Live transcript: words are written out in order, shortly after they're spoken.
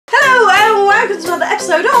welcome to another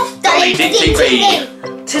episode of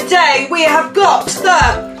DollyDTV. Today we have got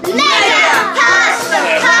the Mega Pass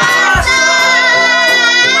the Parcel.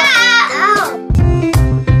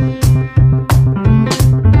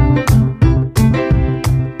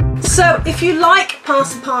 So if you like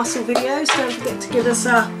Pass the Parcel videos, don't forget to give us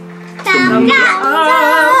a Thumbs up.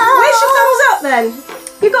 Where's your thumbs up then?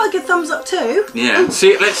 You've got a good thumbs up too. Yeah,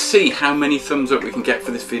 let's see how many thumbs up we can get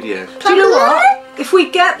for this video. Do you know what? If we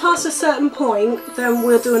get past a certain point, then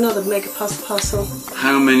we'll do another Mega Pass the Parcel.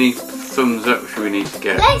 How many thumbs up should we need to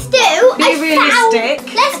get? Let's do Be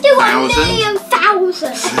realistic. Let's do 1,000,000.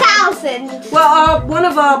 1,000,000. Well, one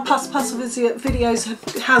of our Pass the Parcel videos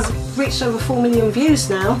has reached over 4 million views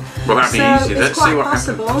now. Well, that'd be so easy. it's Let's quite see what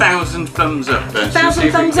possible. happens. 1,000 thumbs up then.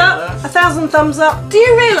 1,000 thumbs up, 1,000 thumbs up. Do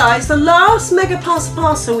you realise the last Mega Pass the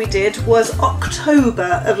Parcel we did was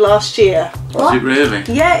October of last year? Was it really?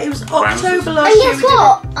 Yeah, it was October last And year. guess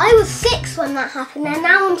what? I was 6 when that happened, and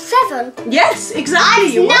now I'm 7. Yes, I exactly.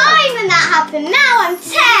 was you 9 were. when that happened. Now I'm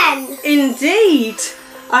 10. Indeed.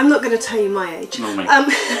 I'm not going to tell you my age. No, mate.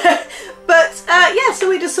 But yeah, so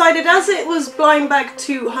we decided as it was blind bag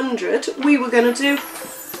 200, we were going to do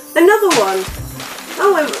another one.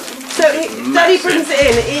 Oh, so Daddy brings it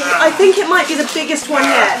in. I think it might be the biggest one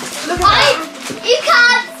yet. Look at that. You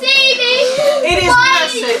can't see me. It is Why are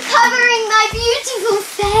massive. you covering my beautiful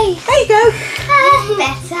face? There you go.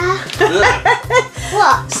 Better.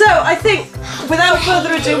 What? So I think, without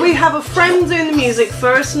further ado, we have a friend doing the music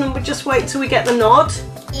first, and then we just wait till we get the nod.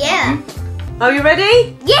 Yeah. Are you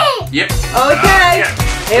ready? Yeah. Yep. Okay. Yeah.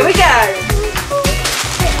 Here we go.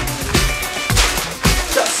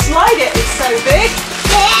 Got to slide it. It's so big.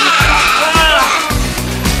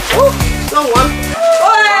 Oh, wrong one.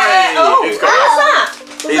 Hey, Oh, who's what got was that?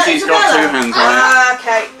 Was that Izzy's got Isabella? 2 hands on it.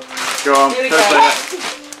 Okay. Go on, Here we first go. layer.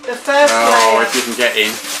 The first Oh, layer. if you can get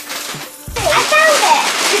in. I found it.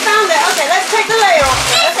 You found it. Okay, let's take the layer off.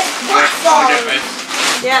 It's a I'll get croissant. this.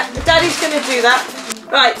 Yeah, Daddy's going to do that.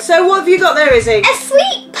 Right, so what have you got there, Izzy? A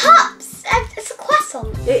sweet pups. It's a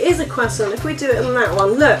croissant. It is a croissant. If we do it on that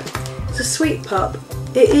one, look, it's a sweet pup.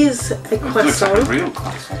 It is a It looks like croissant. a real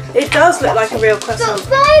croissant. It does look like a real But croissant.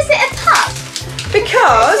 why is it a pup?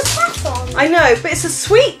 Because, It's a croissant. I know, but it's a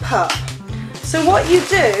sweet pup. So what you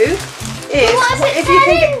do is, What does it if you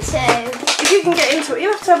can turn get, into? if you can get into it,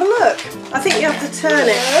 you have to have a look. I think you have to turn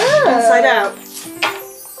it Oh. inside out.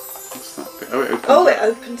 Oh, it opens Oh, up. it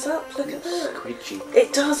opens up. Look at that. Squidgy.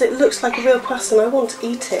 It does. It looks like a real croissant. I want to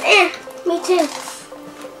eat it. Me too.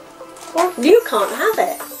 You can't have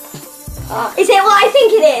it. Is it what I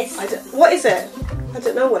think it is? What is it? I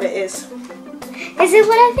don't know what it is. Is it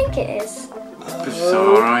what I think it is?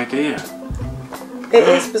 Bizarre idea. It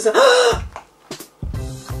is bizarre.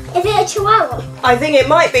 Is it a chihuahua? I think it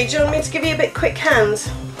might be. Do you want me to give you a bit quick hand?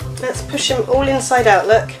 Let's push him all inside out.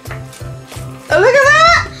 Look. Oh, look at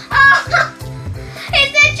that!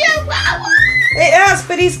 It's a chihuahua! It has,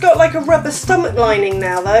 but he's got like a rubber stomach lining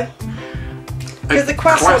now, though. Because the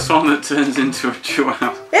croissant. that turns into a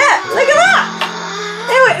chihuahua. Yeah, look at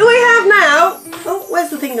that! Here we have now. Oh, where's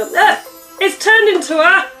the thing gone? Look, it's turned into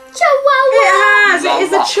a. Chihuahua! It has. It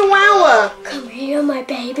is a chihuahua. Come here, my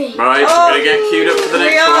baby. Right, Oh, we're going to get queued up for the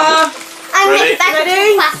we next are. one. I'm Ready? making back Ready?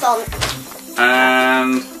 into a croissant.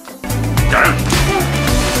 And go.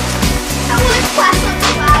 I want a croissant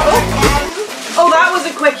chihuahua again. Oh, that was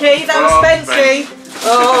a quickie. That was Oh, Spency.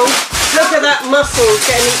 Oh, look at that muscles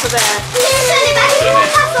getting into there. Turn it back into a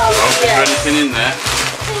croissant. Oh, is there Yes. anything in there?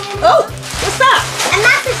 Oh, what's that? And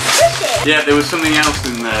that's a squishy. Yeah, there was something else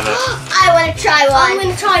in there. I want to try one. I'm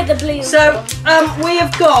going to try the blue. So, we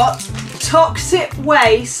have got toxic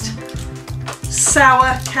waste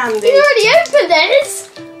sour candy. You already opened this.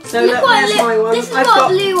 So look, there's my one. This has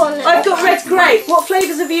got a blue one. I've got red grape. What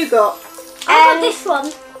flavours have you got? I've got this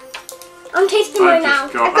one. I'm tasting mine now.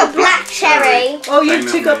 I've just got I've got a black cherry. Oh, you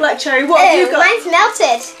Same two as got me. black cherry. What have you got? Mine's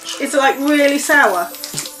melted. Is it like really sour?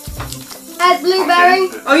 I had blueberry.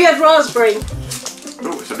 Oh, you had raspberry.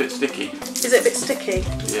 Oh, it's a bit sticky. Is it a bit sticky?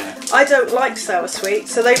 Yeah. I don't like sour sweet,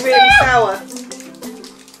 so they're really sour.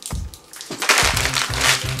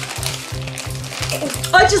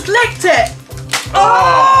 I just licked it.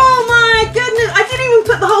 Oh my goodness! I didn't even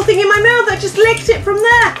put the whole thing in my mouth. I just licked it from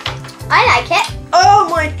there. I like it. Oh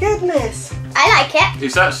my goodness! I like it.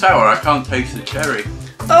 Is that sour? I can't taste the cherry.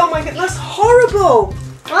 Oh my goodness! That's horrible.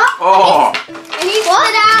 What? Oh! I need to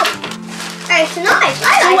put it out. Oh, it's nice.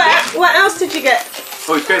 I So like it. what else did you get?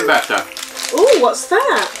 Oh, it's getting better. Oh, what's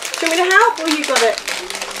that? Do you want me to help or you got it?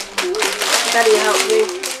 Daddy help you.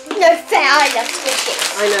 No fair, I love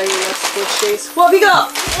squishies. I know you love squishies. What have you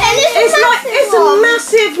got? And It's like it's a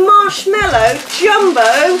massive marshmallow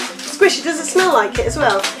jumbo squishy. Does it smell like it as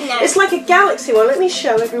well? No. It's like a galaxy one. Let me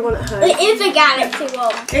show everyone at home. It is a galaxy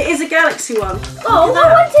one. It is a galaxy one. Oh,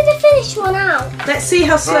 I wanted to finish one out. Let's see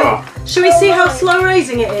how slow. Shall we see how slow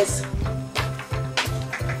raising it is?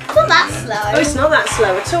 It's not that slow. Oh, it's not that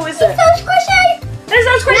slow at all, is it? It's so squishy. It's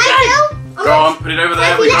so squishy. Go on, put it over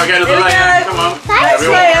there. We gotta go to the Here we layer. go. Come on. Let's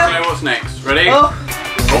Everyone layer. wants to know what's next. Ready? Oh,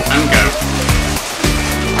 and go.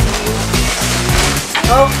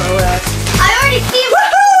 oh, alright. I already see it.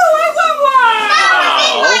 Woohoo! I won one! That was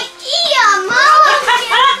in my ear, Mum.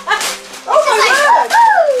 Oh my Like, word!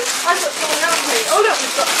 woohoo. I've got someone else here. Oh look,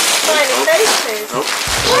 we've got smiley faces. Oh.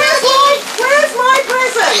 Where's my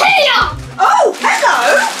present? Here. Oh, hello!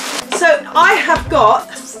 So I have got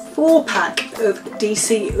a 4-pack of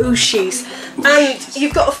DC Ooshis, and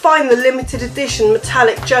you've got to find the limited edition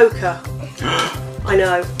metallic Joker. I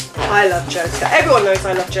know, I love Joker. Everyone knows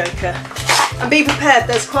I love Joker. And be prepared,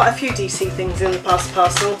 there's quite a few DC things in the Pass the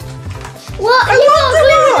Parcel. What? Oh, You got what glow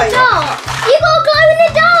in did the dark. You got glow in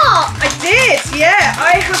the dark. I did, yeah.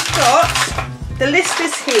 I have got, the list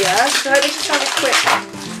is here. So let me just have a quick,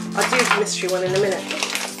 I'll do the mystery one in a minute.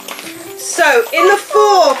 So, in the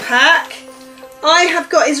 4-pack, I have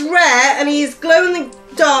got his rare, and he is glow in the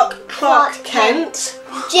dark Clark Kent.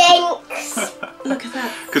 Jinx. Look at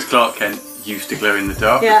that. Because Clark Kent used to glow in the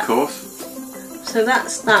dark, Yeah. of course. So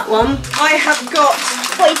that's that one. I have got,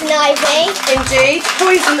 Poison Ivy. indeed,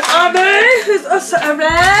 Poison Ivy, who's also a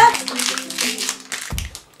rare.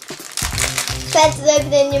 Spencer's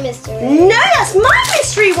opening your mystery. No, that's my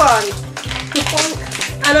mystery one.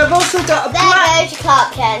 And I've also got a There black. goes your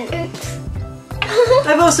Clark Kent. Oops.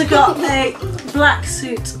 I've also got a black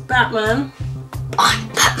suit Batman.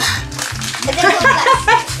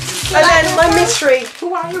 And then my mystery.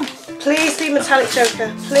 Please be metallic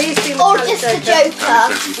Joker. Please be Or metallic just the Joker.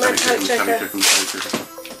 Joker. Metallic Joker. Who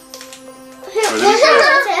was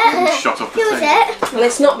it? Shot off the Who was thing. it? Well,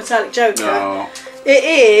 it's not metallic Joker. No. It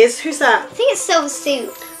is. Who's that? I think it's Silver Suit.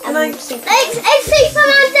 And I- It's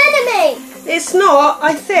Superman's enemy. It's not.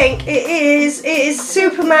 I think it is. It is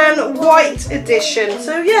Superman White Edition.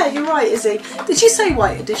 So yeah, you're right, Izzy. Did you say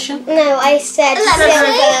White Edition? No, I said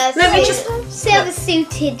silver. Let me just. Silver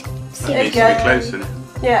suited. There Needs you to be go. close, isn't it?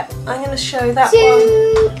 Yeah, I'm going to show that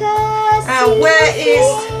one. Where is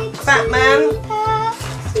Batman?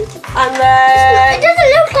 And It then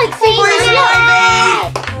doesn't look like Poison Superman.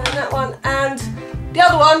 Ivy. And that one. And the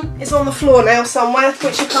other one is on the floor now somewhere,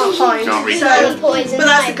 which you can't find. Can't reach So, it. Poison but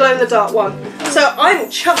that's the Ivy. glow in the dark one. So I'm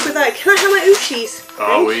chuffed with that. Can I have my Ooshis?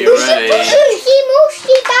 Are we Mushy, ready? mushy,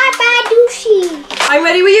 mushy, bye bye, douchey. I'm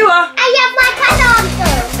ready where you are. I have my pen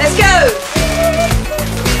answer. Let's go.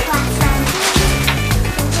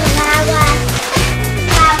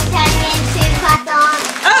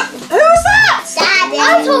 Oh, who's that? Daddy.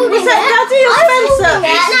 I'm holding Was that Daddy or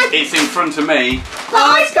Spencer? It's in front of me.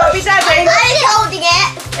 Oh, it's got to be Daddy. I'm holding it.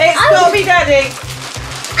 It's got to be Daddy.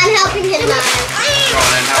 I'm helping him out. Go on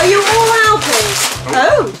then, Are you all helping?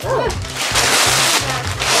 Oh.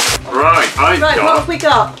 Right, Right, what have we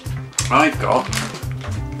got? I've got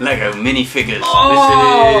Lego minifigures.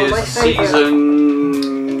 Oh, my this is favourite.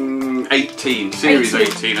 season 18, series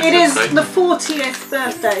 18, I It should is say. the 40th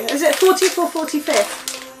birthday. Is it 40th or 45th?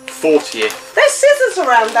 40th. There's scissors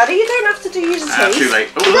around, Daddy. You don't have to do use Ah, too teeth. late.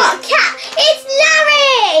 Not Oh, a cat. It's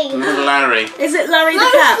Larry. look, Larry. Is it Larry No,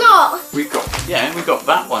 the cat? it's not. We've got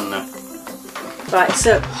that one now. Right,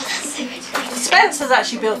 so Spencer's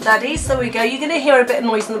actually built Daddy's. There we go. You're going to hear a bit of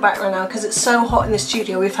noise in the background now because it's so hot in the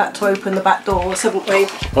studio. We've had to open the back doors, haven't we?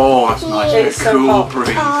 Oh, that's nice. It's so cool hot.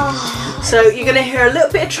 breeze. So you're going to hear a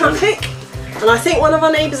little bit of traffic, and I think one of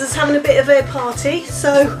our neighbours is having a bit of a party.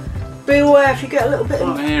 So be aware if you get a little bit I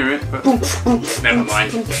of. can't hear it, but never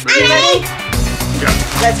mind. Are you Ready? ready? Go.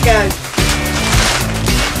 Let's go.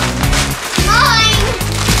 Mine.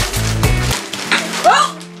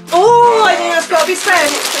 Oh! Oh, I think that's got to be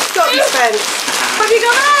Spence. It's got to be Spence. What have you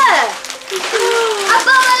got there? A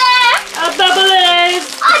bubble. A bubbly.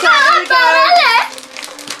 I got a bubble.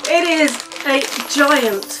 It is a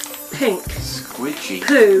giant pink Squidgy.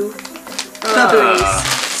 poo bubblies.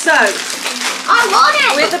 So, I want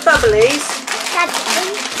it. with the bubblies,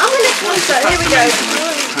 I'm gonna so here we go.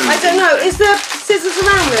 I don't know, is there scissors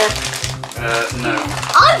around there? No.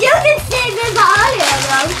 I'm using scissors earlier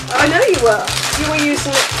though. I know you were. You were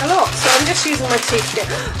using it a lot, so I'm just using my teeth again.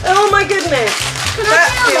 Oh my goodness. Can I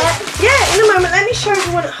feel it? Yeah, in a moment. Let me show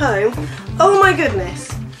everyone at home. Oh my goodness.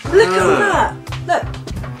 Look at that. Look.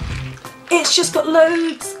 It's just got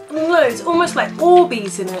loads and loads, almost like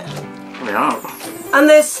Orbeez in it. They are. And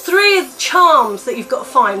there's 3 charms that you've got to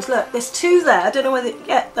find. Look, there's 2 there. I don't know whether.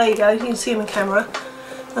 Yeah, there you go. You can see them in camera.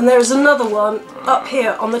 And there is another one up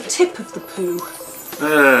here on the tip of the poo. There.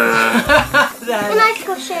 Can I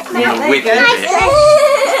squish it? Yeah, there you go. Can I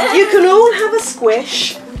squish? You can all have a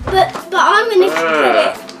squish. But I'm going to put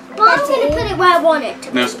it. Well, I'm going to put it where I want it to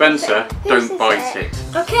be. Now, Spencer, don't bite it.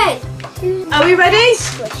 Okay. Are we ready?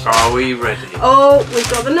 Are we ready? Oh, we've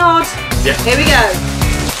got the nod. Yeah. Here we go.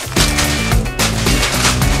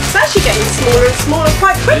 It's actually getting smaller and smaller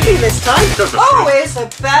quite quickly this time. Oh,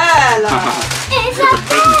 Isabella. Isabella.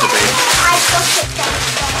 I've got it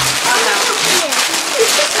downstairs.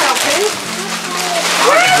 It's just helping.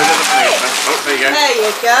 Oh, there you go. There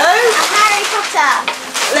you go. A Harry Potter.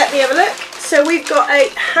 Let me have a look. So we've got a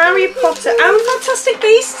Harry Potter and Fantastic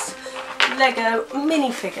Beasts Lego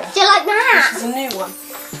minifigure. Do you like that? This is a new one.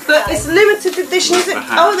 But it's limited edition, is it?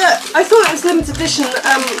 Oh, look. I thought it was limited edition.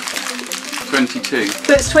 22.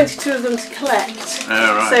 But it's 22 of them to collect.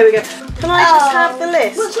 Oh, right. So there we go. Can I just have the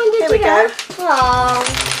list? Which one did Here we you go. get? Oh,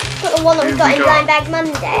 got the one that we got in Blind Bag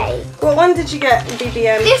Monday. What one did you get in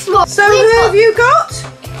BBM? This one. So who have you got?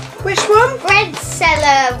 Which one? Bread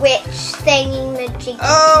seller, witch thingy-majiggy.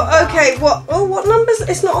 Oh, okay. What numbers?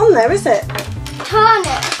 It's not on there, is it?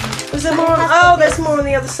 Turnip. Was there more? Oh, there's more on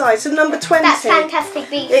the other side. So number 20. That's Fantastic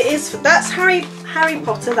Beasts. It is. That's Harry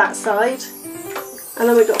Potter that side, and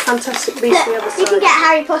then we've got Fantastic Beasts the other You side. can get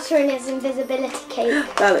Harry Potter in his invisibility cape.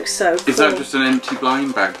 That looks so cool. Is that just an empty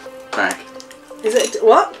blind bag? Is it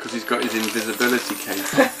what? Because he's got his invisibility cape.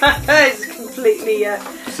 It's completely.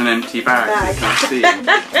 It's an empty bag. You can't see him.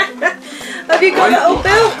 Have you got it all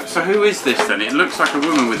built? So who is this then? It looks like a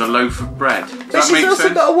woman with a loaf of bread. Does But that she's make also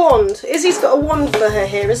sense? got a wand. Izzy's got a wand for her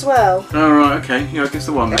here as well. Oh right, okay. Yeah, I guess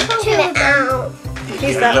the one then. Chill it out.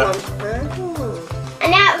 He's that one. Oh.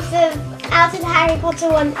 And out of the Harry Potter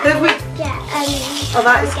one, Have we- Oh,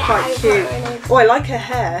 that is quite cute. Oh, I like her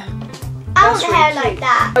hair. I want That's hair really like cute.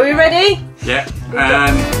 that. Are we ready? Yeah.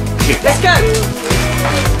 And kick. Let's go.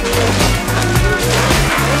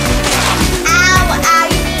 Ow,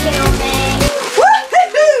 you're kneeling on me.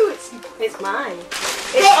 Woohoo! It's mine.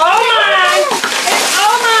 It's all mine. It's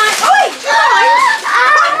all mine. Oi!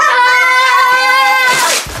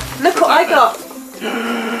 Look what I got.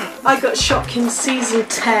 I got Shopkins Season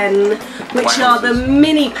 10, which are the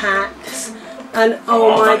mini packs. And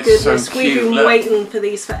oh my that is so goodness, we've cute. been Look. waiting for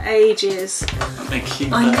these for ages. They're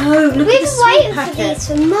cute. I know, look at We've the been sweet waiting for packet. these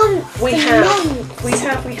for months. We and have. months.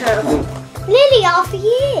 We have. Nearly half a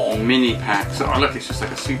year. Mini packs. Oh look, it's just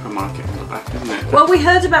like a supermarket on the back, isn't it? Well, we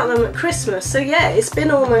heard about them at Christmas, so yeah, it's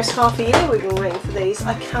been almost half a year we've been waiting for these.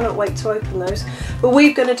 I cannot wait to open those. But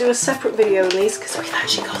we're going to do a separate video on these because we've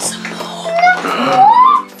actually got some more.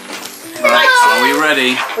 Right, are we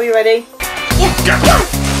ready? Are you ready? Go!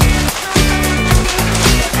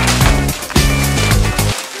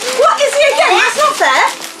 What, Izzy again? That's not fair.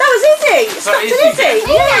 That was Izzy. It stopped on Izzy.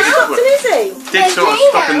 Yeah, it stopped on Izzy. Did sort of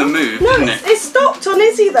stop in the move, No, didn't it? it stopped on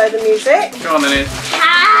Izzy though, the music. Go on then, Iz.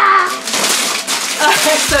 Ah, Oh,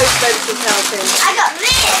 so Spencer's helping. I got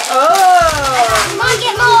this. Oh! Might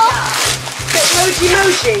get more. Bit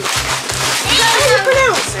moji. Is that how you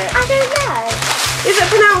pronounce it? I don't know. Is it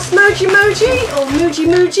pronounced moji or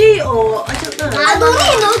muji or I don't know. I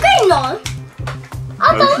don't know.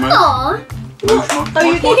 I don't know. Oh,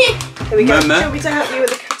 you did. Here we go. Mama. Shall we to help you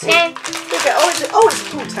with the cutting? No. Okay. Oh, it's a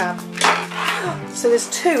pull tab. So there's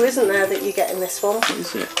two, isn't there, that you get in this one? What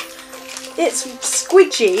is it? It's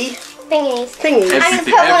squidgy Thingies. thingies. I'm gonna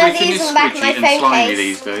put one of Everything these is on the back of my squidgy and phone slimy case.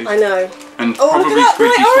 these days. I know. And Oh, look probably at that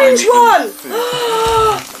squidgy, bright orange slimy. one!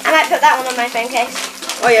 I might put that one on my phone case.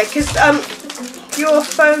 Oh yeah, because your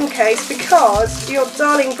phone case, because your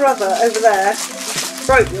darling brother over there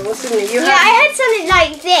broke yours, didn't he? You Yeah, I had something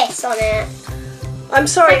like this on it. I'm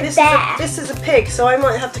sorry, Like this that. is a pig, so I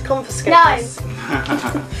might have to confiscate No. this.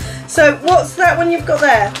 So what's that one you've got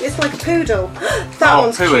there? It's like a poodle. That Oh,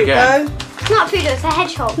 one's poo cute again. though. It's not a poodle, it's a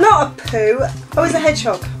hedgehog. Not a poo. Oh, it's a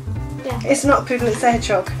hedgehog. Yeah. It's not a poodle, it's a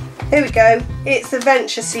hedgehog. Here we go. It's the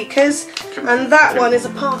Venture Seekers, and that one is a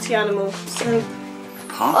party animal. So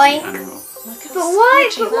Party Oink. animal. look at But how why?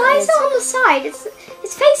 squidgy But that why is it on the side?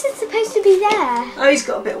 Its face is supposed to be there. Oh, he's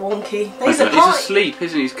got a bit wonky. He's He's asleep,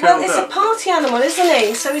 isn't he? He's Well, curled it's a up. party animal, isn't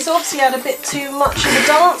he? So he's obviously had a bit too much of the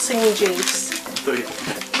dancing juice.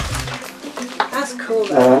 That's cool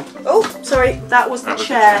though. Oh, sorry, that was the That was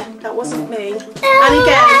the chair. chair. That wasn't me. And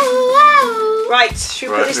again. Right, should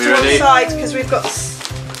we Right, put this we to one ready? side because we've got.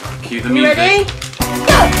 Cue the You music. ready?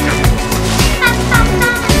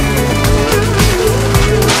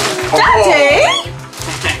 Daddy?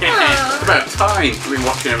 It's about time. We've been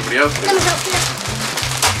watching everybody else do Let me it. help you.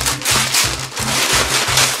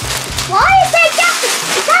 Why is there gas?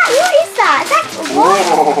 Is that? What is that? Is that? What?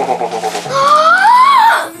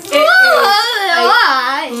 Whoa.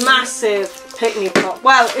 massive pick-me pop.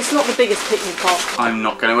 Well, it's not the biggest pick-me pop. I'm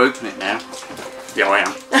not going to open it now. Yeah, I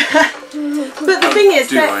am. But the thing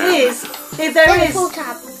is,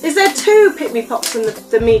 is there 2 pick-me pops in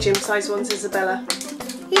the medium-sized ones, Isabella?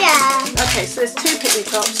 Yeah. Okay, so there's 2 pick-me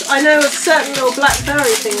pops. I know a certain little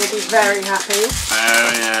blackberry thing will be very happy.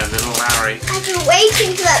 Oh yeah, little Larry. I've been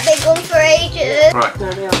waiting for that big one for ages. Right. No,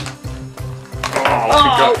 they are. Oh, what have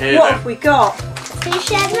we got here what then? have we got? Can you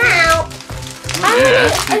share them out? Yeah,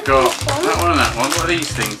 we've got that one and that one. What are these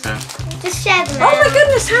things then? Just share them Oh out. my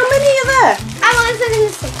goodness, how many are there? I'm going to open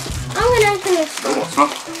this one. I'm going to open this one. Oh, what's that?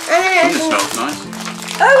 I'm going to This open this smells nice.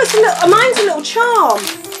 Oh, it's a little, mine's a little charm.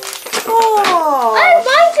 Oh. Oh,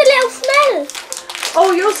 mine's a little smell. Oh,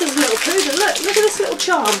 yours is a little poodle. Look at this little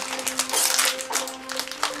charm.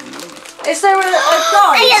 Is there a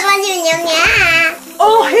die?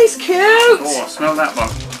 Oh, he's cute. Oh, smell that one.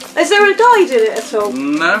 Is there a guide in it at all?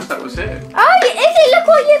 No, that was it. Oh, Izzy, look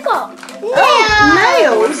what you got. Oh, Oh, wait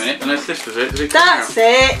a nails. minute, unless this was it. Did it come That's out?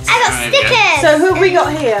 it. I got There you go. stickers. So who have we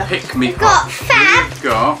got here? Pick me got pop. Fab. We've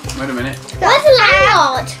got. Wait a minute. Where's the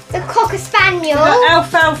landlord? The Cocker Spaniel. Got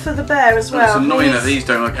Alfalfa the bear as Well, it's well. annoying that these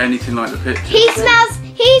don't look anything like the picture. He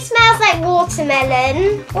smells like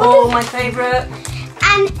watermelon. Oh, my favourite.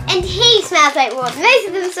 And he smells like watermelon. Most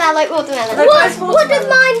of them smell like watermelon. They're both What does watermelon.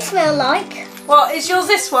 mine smell like? What, is yours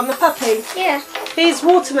this one, the puppy? Yeah. He's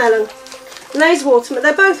watermelon. And those watermelon.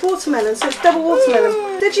 They're both watermelon, so it's double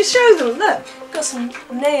watermelon. Did you show them? Look, got some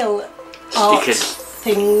nail art Stickers.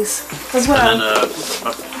 things as well. And then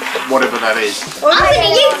whatever that is. Oh, I'm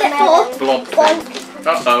going to use it for. Blob thing.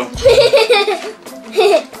 Uh-oh.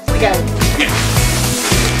 Here we go.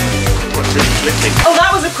 What's it flipping? Oh,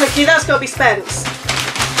 that was a quickie. That's got to be Spence.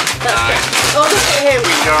 That's Nice. good. Oh, look at him.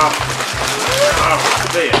 We got. Oh,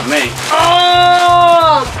 dear me.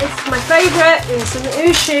 Oh, it's my favourite. It's an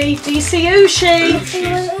Ushi. DC Ushi.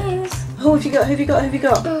 Who have you got? Who have you got? Who have you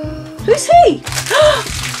got? Who's he?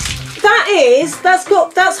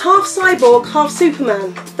 That's half cyborg, half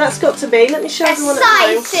Superman. That's got to be. Let me show everyone at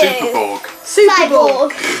home. Superborg.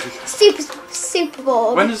 Superborg.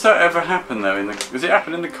 Superborg. When does that ever happen though? Does it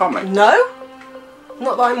happen in the comic? No,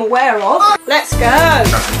 not that I'm aware of. Let's go.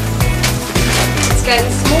 It's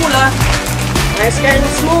getting smaller. It's getting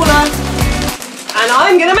smaller. And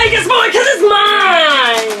I'm gonna make it smaller because it's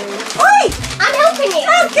mine. Oi! I'm helping you.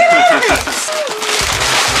 Oh, get out of it.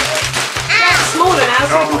 It's smaller now,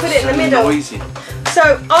 so we can put it in the middle. Noisy. So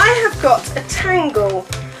I have got a tangle.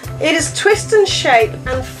 It is twist and shape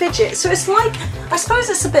and fidget. So it's like, I suppose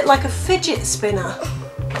it's a bit like a fidget spinner.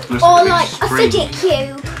 Looks Or big like a spring. fidget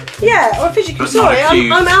cube. Yeah, or a fidget cube. But not Sorry, a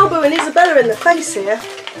cube. I'm elbowing Isabella in the face here.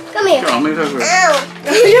 Come here. Go on, move over. Ow.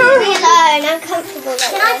 Leave me alone. I'm comfortable.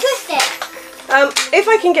 Can I twist it? If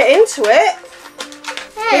I can get into it.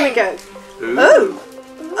 Here we go. Ooh.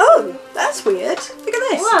 Oh, that's weird. Look at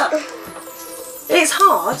this. What? It's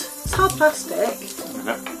hard. It's hard plastic.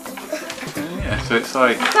 Yeah, so it's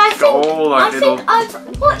like I got all like little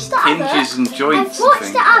I've watched the hinges and joints I've watched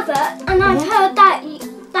and the things. other, and I've heard that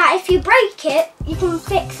if you break it, you can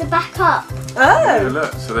fix it back up. Yeah, Oh.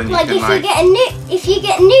 look, so then you Like can if like you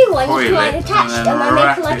get a new one, you coil can like it attach and then them and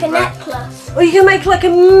wrap make like it a back. necklace. Or you can make like a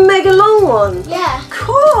mega long one. Yeah.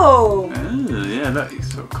 Cool. oh, yeah, look, you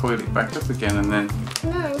sort of coil it back up again and then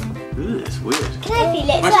No. ooh, it's weird. Can I feel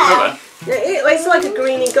it Nice there? colour. It's like a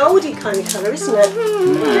greeny goldy kind of colour, isn't it?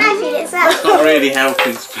 Can I feel it there? Not really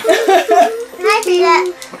helping. Can I feel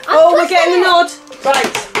it? Oh, we're getting the nod.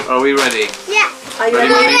 Right. Are we ready? Yeah. Are you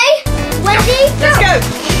Ready, ready? Ready? Let's go.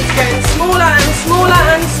 It's getting smaller and smaller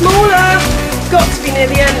and smaller. It's got to be near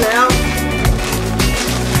the end now.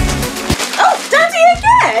 Oh, Daddy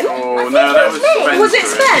again? Oh no, that was Spencer. Was it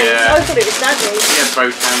Spence? Yeah. I thought it was Daddy. He had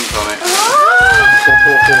both hands on it.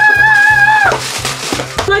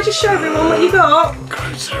 Can I just show everyone what you got?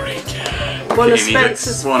 Grocery gang. One of He looks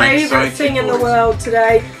Spencer's one favourite excited thing in the boys. world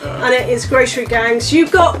today, and it is grocery gangs. You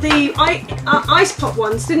got the ice pop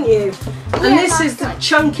ones, didn't you? And Yeah, this is the that's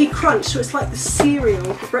chunky crunch, so it's like the cereal,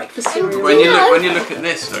 the breakfast cereal. When you look at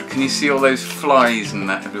this, look, can you see all those flies and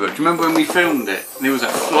that everywhere? Do you remember when we filmed it? There was a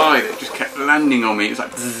fly that just kept landing on me. It was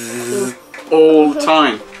like bzzz, all the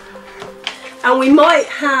time. And we might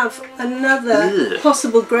have another Ugh.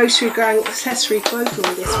 possible grocery gang accessory to open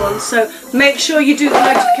with this one, so make sure you do the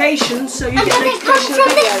notifications so you And get does it come notification of from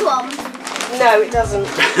the this video. one? No, it doesn't.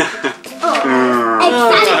 Egg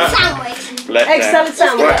salad sandwich. Egg salad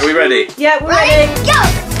sandwich. Right, are we ready? Yeah, we're Ready? ready. Go!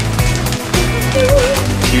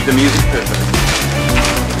 Cue the music perfect.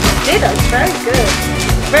 Did it? Very good.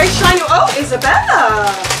 Very shiny. Oh,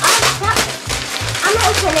 Isabella! I'm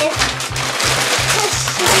opening.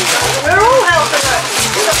 We're all helping her.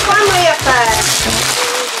 It's a family affair.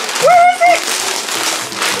 Woo!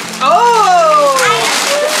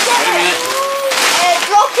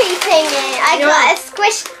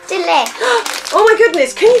 this. Oh my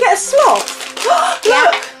goodness, can you get a sloth? Yeah.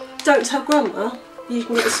 Look! Don't tell Grandma you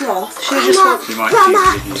can get a sloth. She'll just Grandma, want, You might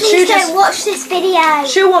Grandma, keep it. please She'll just- don't watch this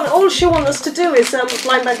video. all she'll want us to do is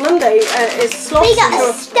Blind Bag Monday is sloths. We got into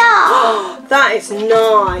a star. That is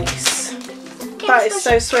nice. That is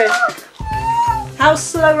so swift. How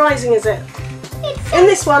slow rising is it? It's In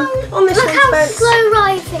this one, on this Look one, how Spence. slow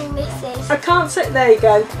rising this is. I can't sit. There you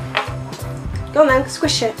go. Go on then,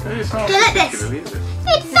 squish it. It's not Do you like this? particularly, is it?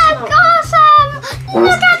 It's so awesome.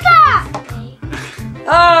 Look at that.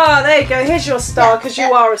 Ah, there you go. Here's your star because you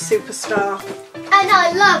are a superstar. And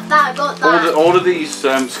I love that I got that. All of these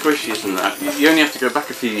squishies and that, you only have to go back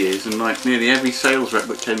a few years and like nearly every sales rep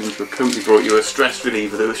that came into a company brought you a stress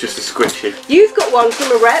reliever that was just a squishy. You've got one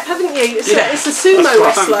from a rep, haven't you? It's a sumo That's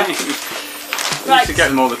what wrestler. I mean. You used to get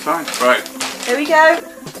them all the time. Right, Here we go.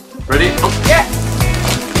 ready? Oh, Yeah.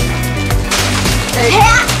 There you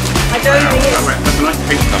go. I don't think it's. that's a nice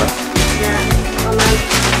pink colour. Yeah. Oh man.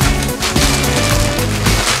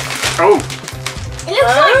 Oh, It looks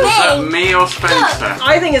is that like me. me or Spencer?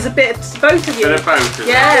 I think it's a bit of both of you. Bit of both, is it?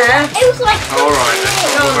 Yeah. It was like All right, let's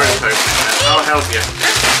something go Oh. over and open it then. I'll help you.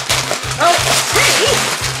 Oh,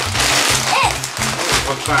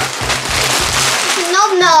 What's that?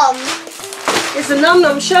 Nom nom. it's a num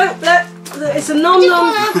num show. Look, it's a num num.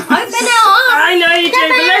 Open it up. I know you do,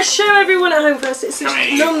 but let's show everyone at home first. It's Come here,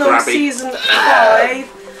 you num num grabby. season 5.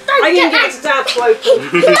 I'm gonna get Dad to open.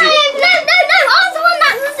 No, I'm the one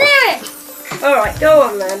that will do it. All right, go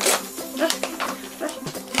on then.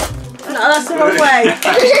 No, that's the wrong way.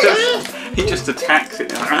 He just attacks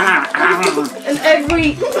it. And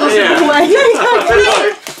every possible Yeah. way.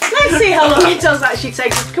 Let's see how long it does actually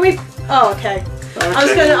take. Can we? Oh, okay.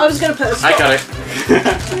 I was gonna put a stop. I got it.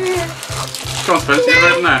 Come on, Spencer, you've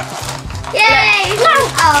opened that. Yay.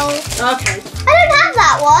 Oh. Okay. I don't have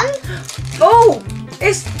that one. Oh,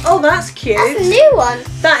 that's cute. That's a new one.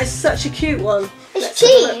 That is such a cute one. It's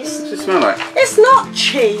cheese. What's it smell like? It's not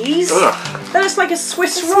cheese. Ugh. That is like a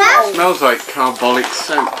Swiss roll. smells- Smells like carbolic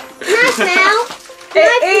soap. Nice now.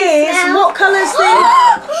 It is. smell. What colour's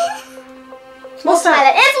this? What's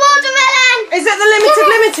that? It's watermelon. Is it the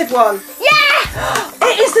limited one? Yeah.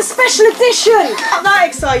 It is the special edition. Not that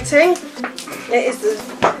exciting. It is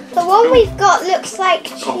the. The one we've got looks like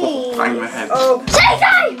cheese. Oh, bang the head. Oh.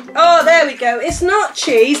 Cheesy. Oh, there we go. It's not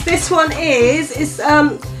cheese. This one is.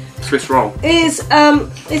 Swiss roll. Is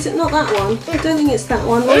it not that one? I don't think it's that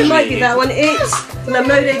one. Or it might be that one. It's La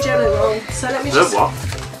Mode jelly roll. So let me The just. what?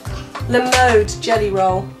 La Mode jelly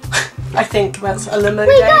roll. I think that's a La Mode.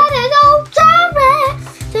 We got it all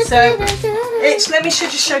done. So it's. Let me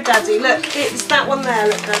just show Daddy. Look, it's that one there.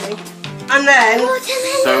 Look, Daddy. And then.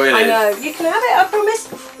 watermelon. So it I is. know you can have it. I promise.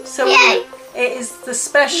 So Yay. it is the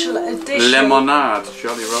special edition. Lemonade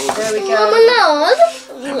jolly roll. There we go.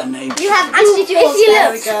 Lemonade. Lemonade. You have actually yours.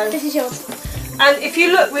 There we go. This is yours. And if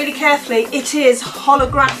you look really carefully, it is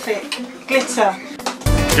holographic glitter.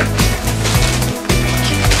 Yep.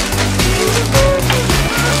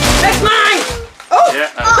 That's mine! Oh! Yeah.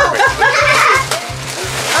 Oh,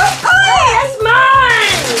 it's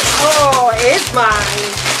mine! Oh, it is mine.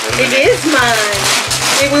 It is mine.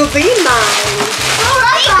 It will be mine.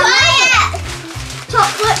 Quiet.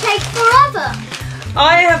 Chocolate takes forever.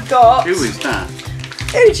 I have got. Who is that?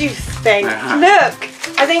 Who do you think? Uh-huh. Look,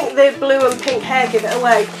 I think the blue and pink hair give it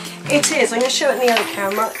away. It is. I'm going to show it in the other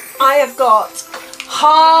camera. I have got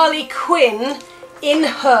Harley Quinn in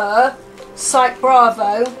her Psych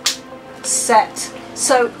Bravo set.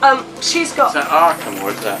 So she's got. Is that Arkham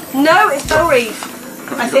or is that? No, it's Belrive.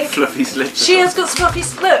 I think Fluffy slippers. she has got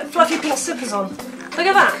fluffy pink slippers on. Look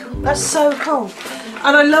at that. That's so cool.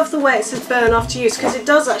 And I love the way it says burn after use because it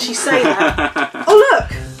does actually say that. Oh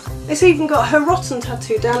look, it's even got her rotten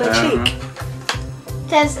tattoo down her cheek.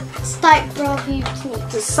 There's Stike Bravo Team.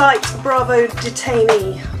 The Site Bravo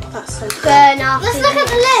detainee. That's so cool. Burn after. Let's look at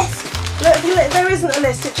the list. Look, there isn't a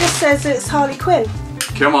list. It just says it's Harley Quinn.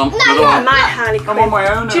 Come on. No, another no, one. My Harley Quinn. I'm on my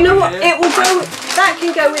own. Do you know over what? here. It will go. That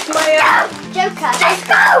can go with my. Joker. Let's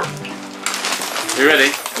go. You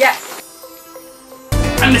ready? Yeah.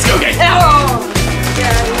 And let's go again. Oh.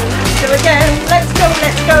 Yeah. Let's go again. Let's go.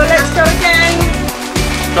 Let's go. Let's go again.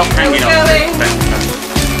 Stop hanging on. going.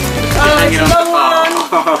 Oh, hanging it's a on. long one.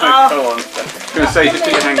 Oh, go on. I was going to say, just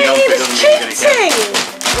keep hanging on He so it was doesn't mean you're going to get. cheating.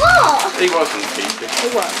 What? He wasn't cheating.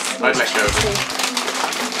 It was. I'd let go of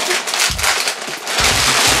it.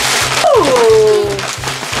 Ooh.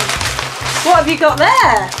 What have you got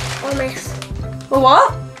there? Almost. A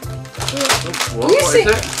what? What You is see, it?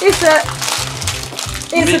 it's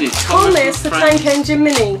Mini a Thomas Thomas the Frank. Tank Engine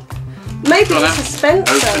Mini. Maybe Go on it's a then.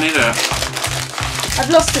 Spencer. Open it up. I've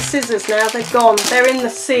lost the scissors now. They're gone. They're in the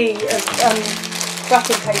sea of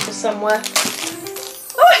wrapping paper somewhere.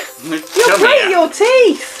 Oh, you'll break your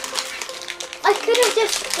teeth. I could have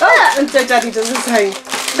just. Oh, and Daddy does the same.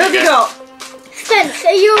 Who have you got? Spencer,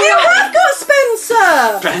 you have got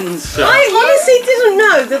Spencer. Spencer. I honestly didn't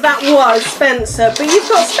know that was Spencer, but you've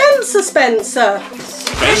got Spencer.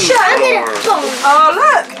 Oh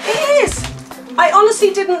look, it is. I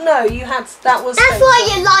honestly didn't know you had that was. That's Spencer. why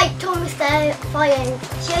you like Thomas though.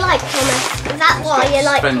 You like Thomas. That's why you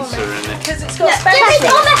like Thomas. Spencer in it. Because it's got Spencer. Give me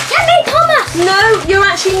Thomas. Give me Thomas. No, you're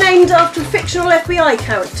actually named after a fictional FBI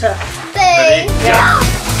character. See? Yeah.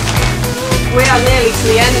 We are nearly to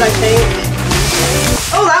the end, I think.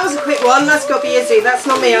 Oh, that was a quick one. That's got to be Izzy. That's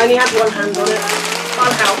not me. I only had one hand on it.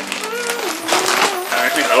 I'll help.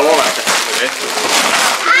 I think they'll all have to help with this.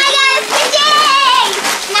 I got a squishy!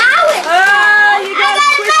 Now it's You got a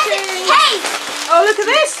squishy! Cake! Oh, look at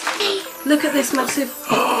this! Look at this massive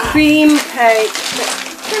cream cake.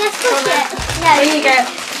 Can I squish it? No. There you go.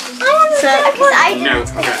 I want to No,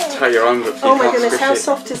 I can't tell you, I'm good. Oh my goodness, how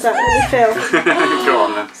soft is that? Let me feel. Go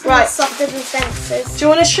on then. Right. Softer than Spencer's. Do you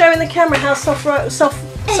want to show in the camera how soft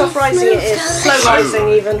rising it is? Slow rising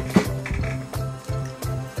even.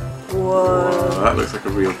 Whoa. Oh, that looks like a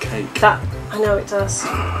real cake. That, I know it does.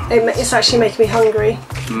 It's actually making me hungry.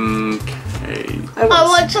 Okay. I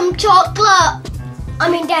want some chocolate. I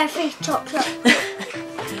mean dairy-free chocolate.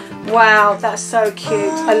 Wow, that's so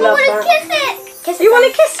cute. I love I want to that. kiss it. You want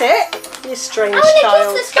to kiss it? You strange I want child. to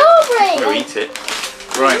kiss the strawberry. Go eat it.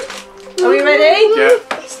 Right. Are we ready? Yeah.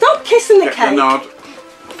 Stop kissing the Get cake. the nod.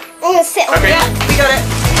 I'm going to sit on Okay. it. Yeah, we got it.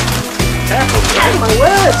 Careful. Oh my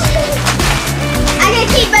word. I'm going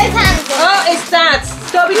to keep both hands on. Oh, it's Dad's. It's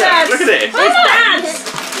got to be Dad's. Look at this. It's Dad's.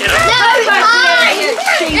 You know. No, it's mine.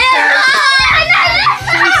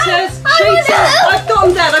 Cheaters. I've got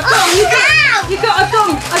him, Dad. I've got him. I've got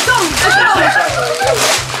him.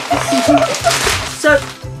 So,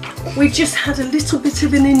 we've just had a little bit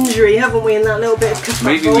of an injury, haven't we, in that little bit of kerfuffle?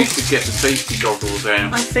 Maybe we should get the safety goggles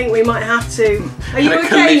out. I think we might have to. Are you Had a okay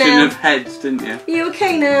collision now? of heads, didn't you? Are you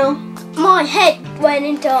okay now? My head went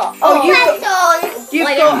into.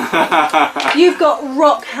 You've got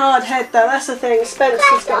rock hard head though. That's the thing.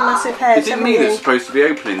 Spencer's got a massive head. Is it me that's supposed to be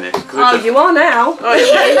opening this? Oh, you are now. Oh,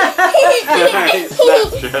 it's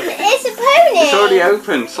It's a pony. It's already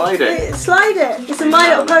open. Slide it. Slide it. It's a My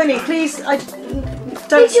Little Pony. Please,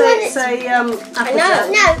 don't say it's a Applejack.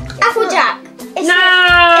 No, Applejack. It's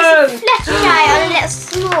No. It's a fleshy guy on a little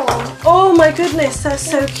small. Oh my goodness, that's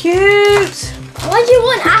so cute. Why do you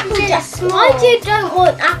want Applejack? Why do you don't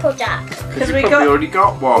want Applejack? Because we probably already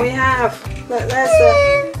got one. We have. Look, there's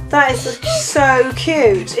the. That is so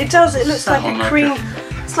cute. It does. It looks like a cream.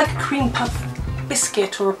 It's like a cream puff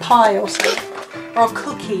biscuit or a pie or something, or a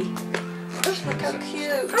cookie. Look how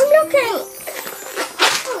cute. I'm looking.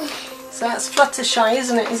 So that's Fluttershy,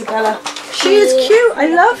 isn't it, Isabella? She is cute. I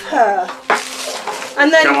love her.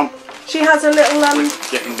 And then Come on. she has a little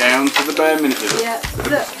Getting down to the bare minute. Yeah.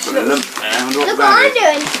 Look down. Look what I'm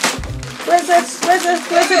doing. Where's the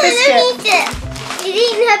biscuit? She's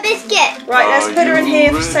eating her biscuit. Right, let's put her in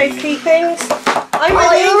here for safekeeping. I'm Are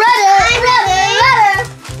ready. you ready? I'm ready.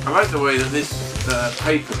 I like the way that this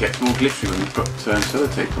paper gets more glittery when you've got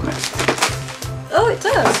sellotape on it. Oh, it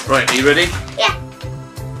does. Right, are you ready? Yeah.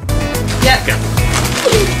 Yeah. Go.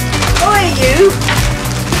 Oi, you!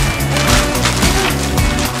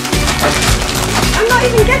 I'm not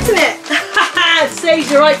even getting it. It saves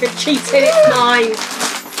you right for cheating. It's mine.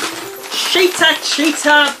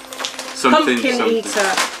 Cheater. Pumpkin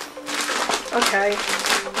eater. Okay.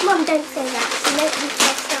 Mum, don't say that. You make me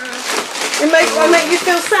feel sad. I make you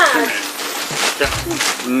feel sad.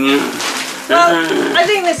 Well, I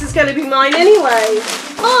think this is going to be mine anyway.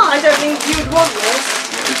 Oh, I don't think you would want this.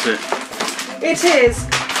 What is it? It is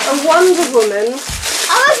a Wonder Woman.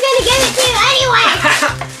 I was going to give it to you anyway.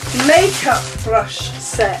 Makeup brush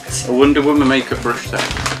set. A Wonder Woman makeup brush set.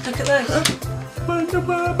 Look at this. Wonder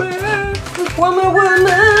Woman.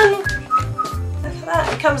 Look at that.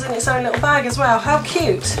 It comes in its own little bag as well. How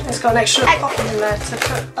cute. It's got an extra pocket in there to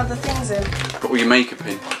put other things in. Put all your makeup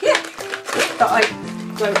in. Yeah. But I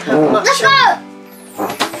don't have much. Let's go.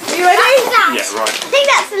 Are you ready? Yeah, right. I think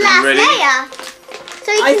that's the last ready? layer.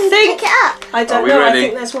 So you can pick it up. I don't Are we know. ready? I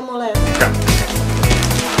think there's one more layer. Go.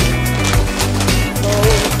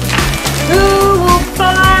 Who will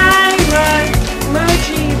buy my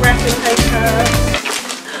emoji wrapping paper?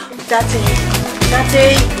 Daddy.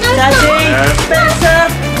 Spencer.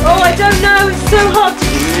 Oh, I don't know. It's so hot to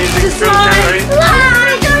decide. I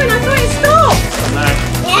thought it stopped. No.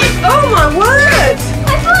 Yeah. Oh my word.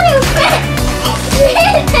 I thought it was fit. You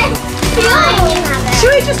can have it.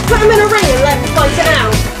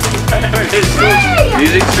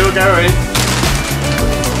 Music's still going.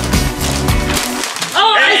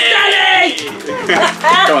 Oh, it's Daddy!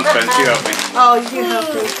 Go on, Spence, you help me. Oh, you help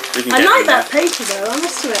me. We can I get like them that paper though, I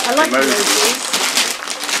must admit. I like the Emojis. emojis.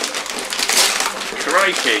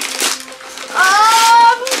 Crikey.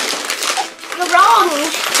 You're wrong.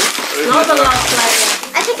 Not the last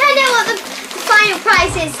layer. I think I know what the final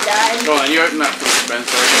prize is though. Go on, you open that for me, Spence,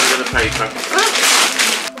 so I can get the paper.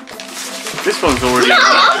 This one's already... No,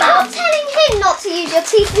 I'm telling him not to use your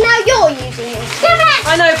teeth, now you're using it. Give it!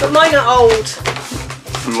 I know, but mine are old.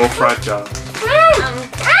 More fragile.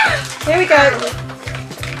 Here we go.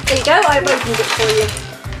 There you go, I've opened it for you.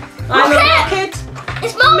 I'm a rocket.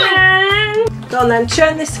 It's mine. Go on then,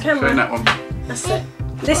 turn this to Show camera. that one. That's it.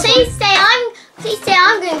 This Please say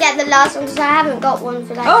I'm going to get the last one because I haven't got one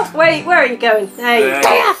for that. Oh, wait, where are you going? There you go.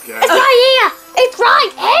 There It's you go. right here. It's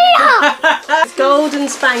right here. It's gold and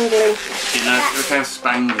spangly. You know, look how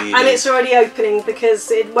spangly it And is. it's already opening because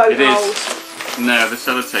it won't It is. hold. No, the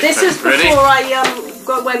sellotape. This is ready? before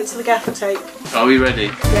I went to the gaffer tape. Are we ready?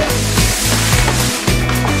 Yeah.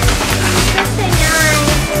 That's so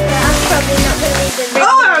nice. But I'm probably not going to read the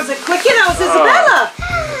Oh, that was a quickie. That was Isabella.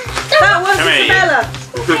 That was Come here. Isabella.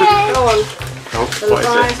 Okay. Go on. Oh, The what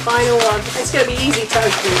is it? final one. It's going to be easy to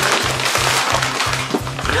open.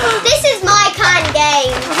 This is my kind of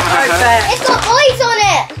game. I bet. It's got boys on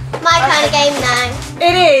it. My kind of game now.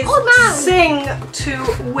 It is Oh, man. Sing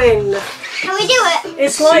to Win. Can we do it?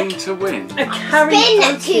 It's Sing like to win. a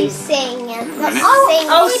karaoke. Spin to sing. Not minute. sing.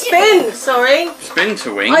 Oh, spin. Sorry. Spin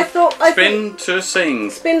to win. I thought. Spin to sing.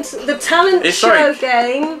 Spin. The talent It's show like-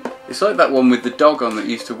 game. It's like that one with the dog on that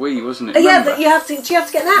used to wee, wasn't it? Yeah, Remember? that you have to. Do you have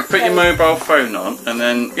to get an app? Put your then? mobile phone on, and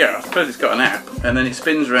then I suppose it's got an app, and then it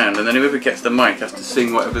spins around, and then whoever gets the mic has to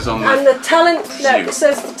sing whatever's on And the. the talent. No, You. it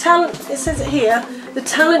says the talent. It says it here. The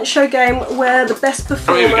talent show game where the best here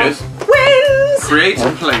performer it goes. wins. Create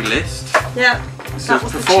a playlist. Yeah. It That says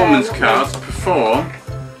was the performance chair, not cards. Perform.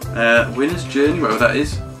 Winner's journey, whatever that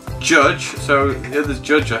is. Judge. So the other's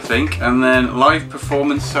judge, I think, and then live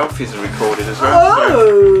performance selfies are recorded as well.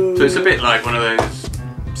 Oh. So it's a bit like one of those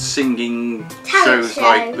singing Talent shows show.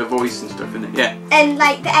 like The Voice and stuff, isn't it? Yeah. And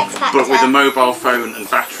like the X Factor. But with a mobile phone and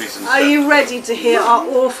batteries and stuff. Are you ready to hear our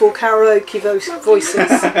awful karaoke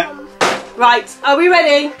voices? Right, are we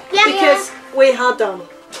ready? Yeah. Because we are done.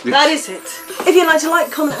 That is it. If you'd like to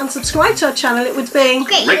like, comment and subscribe to our channel, it would be...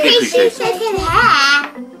 Get Make your it pieces appreciated. in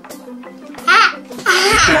hair.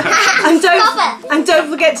 And don't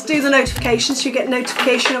forget to do the notifications so you get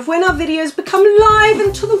notification of when our videos become live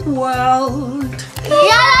into the world.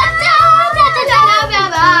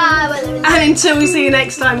 And until we see you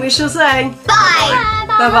next time, we shall say Bye.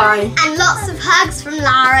 bye-bye. And lots of hugs from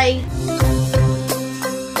Larry.